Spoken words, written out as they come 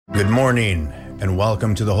Good morning, and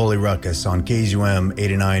welcome to the Holy Ruckus on KZUM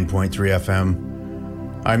 89.3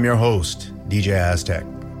 FM. I'm your host, DJ Aztec.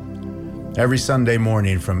 Every Sunday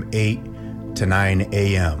morning from 8 to 9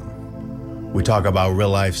 a.m., we talk about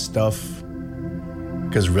real life stuff,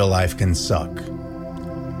 because real life can suck.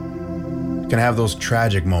 It can have those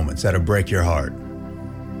tragic moments that'll break your heart.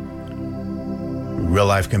 Real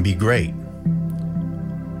life can be great,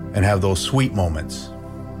 and have those sweet moments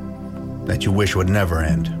that you wish would never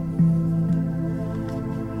end.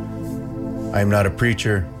 I'm not a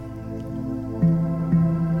preacher,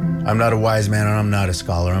 I'm not a wise man, and I'm not a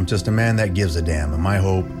scholar. I'm just a man that gives a damn. And my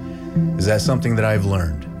hope is that something that I've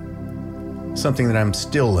learned, something that I'm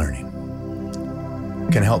still learning,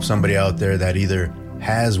 can help somebody out there that either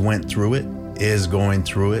has went through it, is going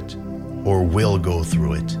through it, or will go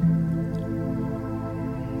through it.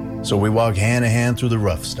 So we walk hand in hand through the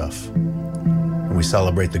rough stuff, and we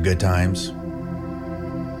celebrate the good times.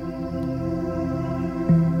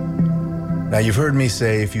 Now, you've heard me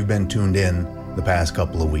say, if you've been tuned in the past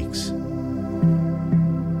couple of weeks,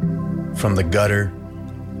 from the gutter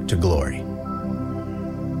to glory.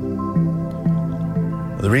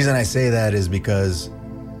 The reason I say that is because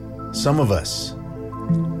some of us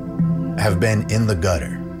have been in the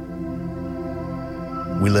gutter.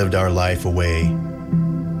 We lived our life away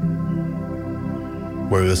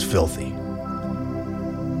where it was filthy.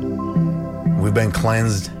 We've been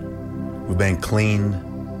cleansed, we've been cleaned,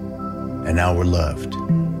 and now we're loved.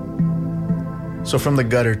 So from the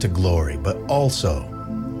gutter to glory, but also,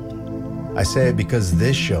 I say it because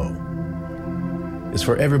this show is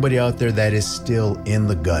for everybody out there that is still in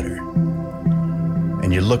the gutter,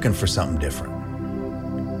 and you're looking for something different.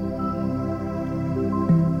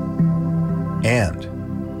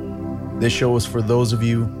 And this show is for those of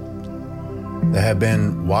you that have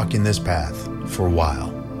been walking this path for a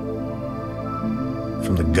while.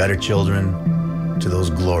 From the gutter children to those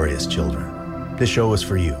glorious children. This show is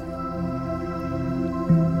for you.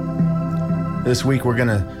 This week we're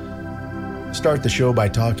gonna start the show by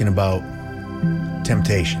talking about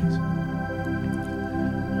temptations.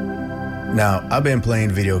 Now, I've been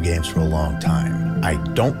playing video games for a long time. I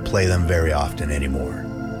don't play them very often anymore.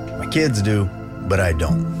 My kids do, but I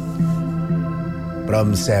don't. But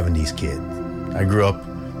I'm a 70s kid. I grew up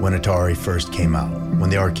when Atari first came out,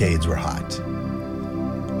 when the arcades were hot.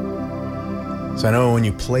 So I know when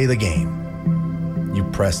you play the game, you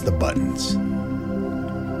press the buttons.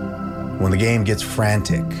 When the game gets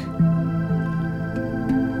frantic,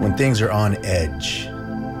 when things are on edge,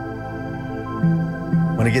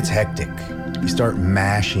 when it gets hectic, you start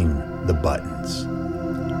mashing the buttons.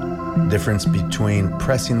 The difference between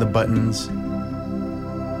pressing the buttons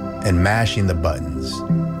and mashing the buttons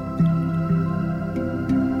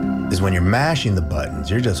is when you're mashing the buttons,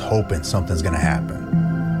 you're just hoping something's gonna happen.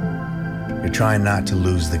 You're trying not to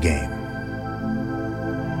lose the game.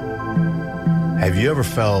 Have you ever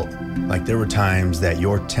felt like there were times that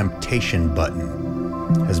your temptation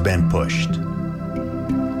button has been pushed?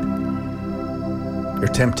 Your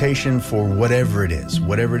temptation for whatever it is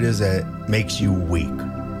that makes you weak,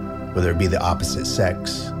 whether it be the opposite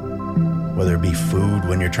sex, whether it be food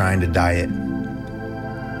when you're trying to diet,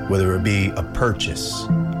 whether it be a purchase,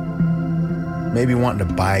 maybe wanting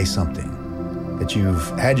to buy something that you've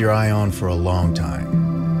had your eye on for a long time.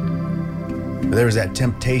 But there's that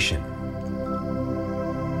temptation,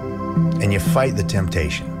 and you fight the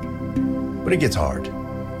temptation, but it gets hard.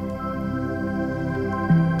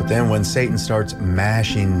 But then when Satan starts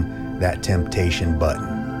mashing that temptation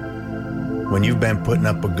button, when you've been putting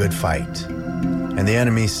up a good fight, and the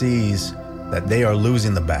enemy sees that they are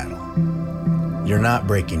losing the battle, you're not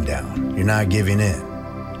breaking down, you're not giving in.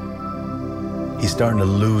 He's starting to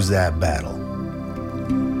lose that battle.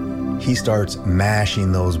 He starts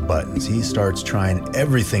mashing those buttons. He starts trying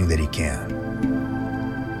everything that he can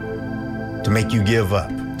to make you give up,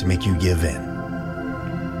 to make you give in.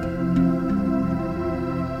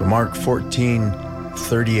 But Mark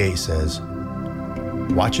 14:38 says,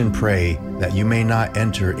 "Watch and pray that you may not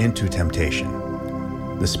enter into temptation.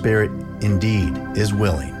 The spirit indeed is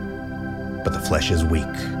willing, but the flesh is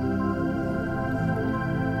weak."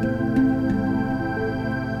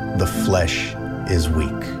 The flesh is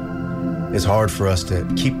weak. It's hard for us to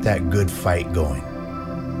keep that good fight going.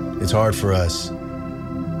 It's hard for us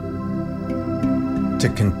to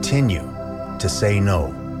continue to say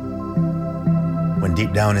no when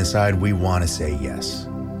deep down inside we want to say yes.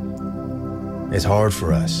 It's hard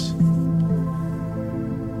for us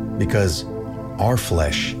because our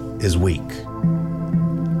flesh is weak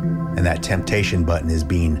and that temptation button is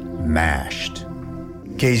being mashed.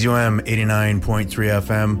 KZUM 89.3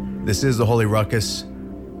 FM. This is the Holy Ruckus.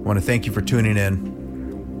 I want to thank you for tuning in.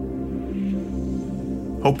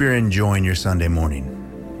 Hope you're enjoying your Sunday morning.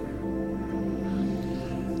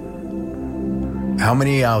 How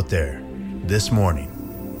many out there this morning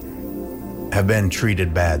have been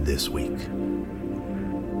treated bad this week?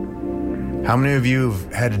 How many of you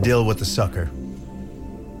have had to deal with a sucker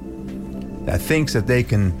that thinks that they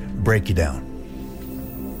can break you down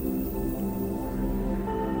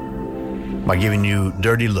by giving you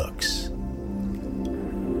dirty looks,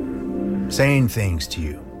 saying things to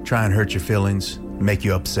you, try and hurt your feelings, make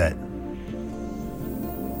you upset,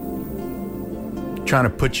 trying to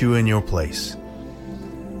put you in your place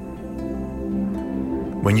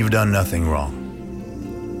when you've done nothing wrong?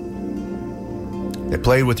 They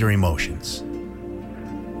played with your emotions,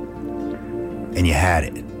 and you had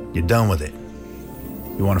it. You're done with it.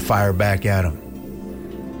 You want to fire back at them.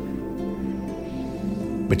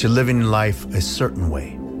 But you're living life a certain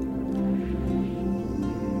way.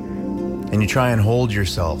 And you try and hold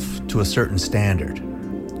yourself to a certain standard.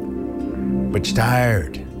 But you're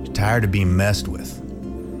tired. You're tired of being messed with.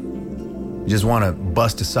 You just want to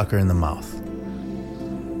bust a sucker in the mouth.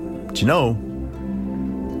 But you know,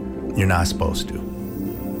 you're not supposed to.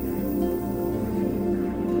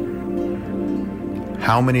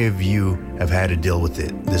 How many of you have had to deal with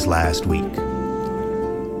it this last week?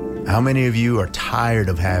 How many of you are tired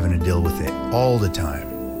of having to deal with it all the time?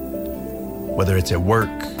 Whether it's at work,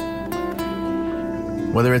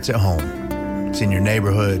 whether it's at home, it's in your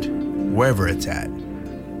neighborhood, wherever it's at,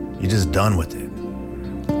 you're just done with it.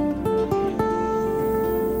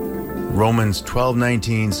 Romans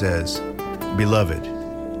 12:19 says, "Beloved,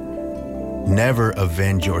 never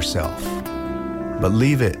avenge yourself, but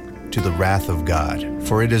leave it to the wrath of God.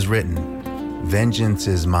 For it is written, 'Vengeance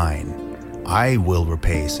is mine, I will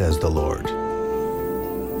repay,' says the Lord."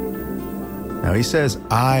 Now he says,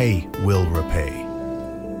 "I will repay."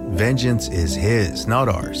 Vengeance is his, not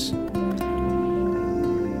ours.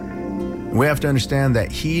 We have to understand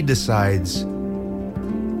that he decides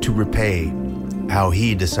to repay how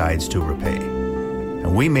he decides to repay.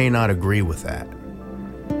 And we may not agree with that.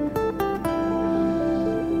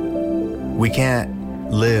 We can't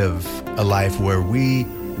live a life where we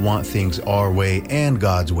want things our way and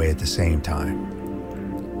God's way at the same time.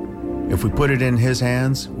 If we put it in his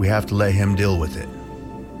hands, we have to let him deal with it.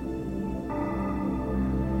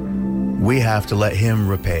 We have to let him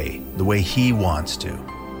repay the way he wants to,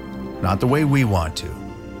 not the way we want to.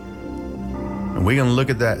 And we're going to look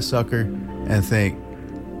at that sucker and think,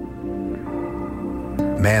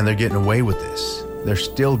 man, they're getting away with this. They're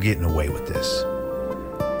still getting away with this.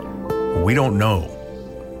 We don't know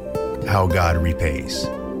how God repays.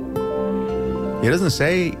 It doesn't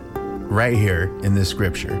say right here in this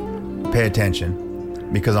scripture, pay attention,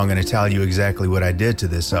 because I'm going to tell you exactly what I did to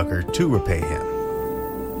this sucker to repay him.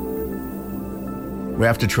 We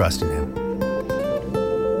have to trust in him.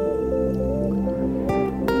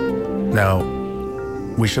 Now,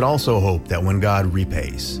 we should also hope that when God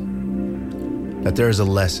repays, that there is a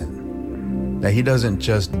lesson, that he doesn't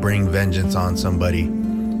just bring vengeance on somebody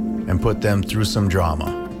and put them through some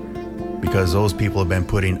drama, because those people have been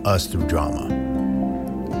putting us through drama.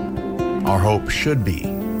 Our hope should be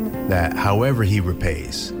that however he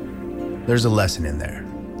repays, there's a lesson in there.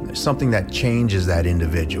 There's something that changes that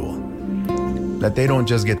individual, that they don't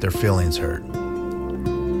just get their feelings hurt,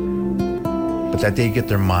 but that they get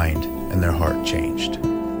their mind and their heart changed.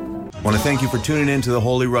 I want to thank you for tuning in to the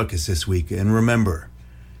Holy Ruckus this week. And remember,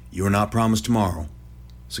 you are not promised tomorrow,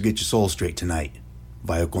 so get your soul straight tonight.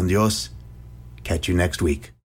 Vaya con Dios. Catch you next week.